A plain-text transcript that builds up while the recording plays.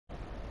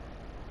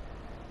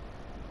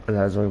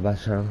That's very bad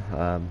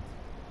channel.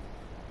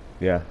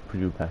 Yeah,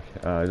 preview pack.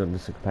 I done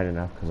this a companion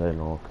app because I don't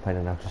know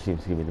companion app just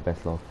seems to give me the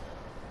best luck.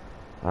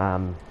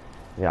 Um,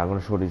 yeah, I'm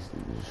gonna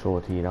show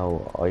it to you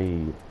now.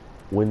 I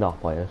will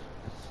not buy it.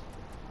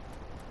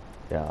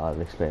 Yeah,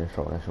 I'll explain it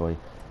short when I show you.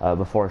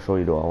 Before I show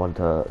you though, I want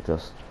to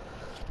just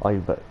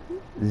I've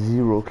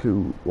zero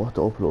clue what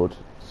to upload.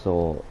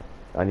 So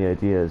any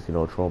ideas,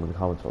 throw them in the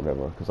comments or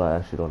whatever. Because I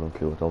actually don't have a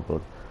clue what to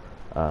upload.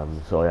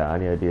 So yeah,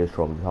 any ideas,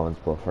 throw them in the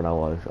comments. But for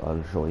now,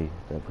 I'll show you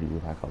the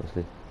preview pack,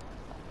 obviously.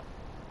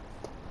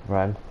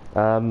 Brand.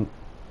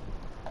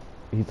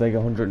 He's like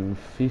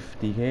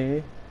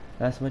 150k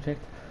last time I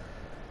checked.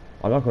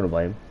 I'm not going to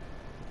buy him,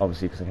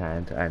 obviously, because I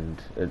can't,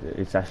 and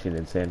it's actually an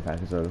insane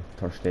pack as well.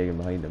 Ter Stegen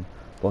behind him,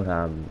 but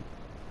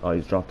oh,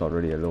 he's dropped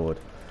already a load.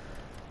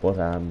 But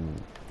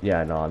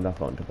yeah, no, I'm not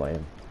going to buy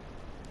him.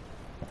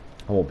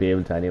 I won't be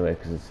able to anyway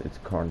because it's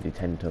currently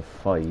 10 to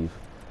 5,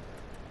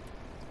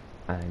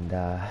 and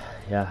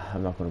yeah,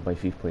 I'm not going to buy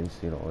FIFA points.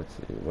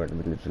 We're in the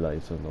middle of July,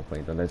 so no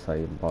point unless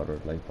I'm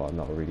bothered. Like, but I'm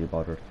not really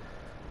bothered.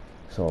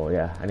 So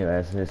yeah, anyway,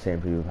 that's the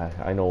same preview pack.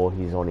 I know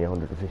he's only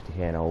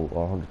 150k now,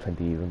 or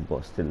 120 even,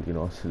 but still,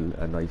 still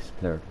a nice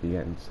player to be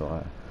getting. So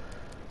I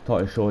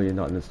thought I'd show you,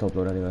 nothing to stop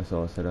load anyway,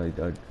 so I said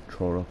I'd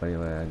throw it up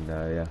anyway, and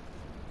yeah.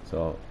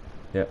 So,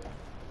 yeah,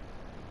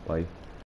 bye.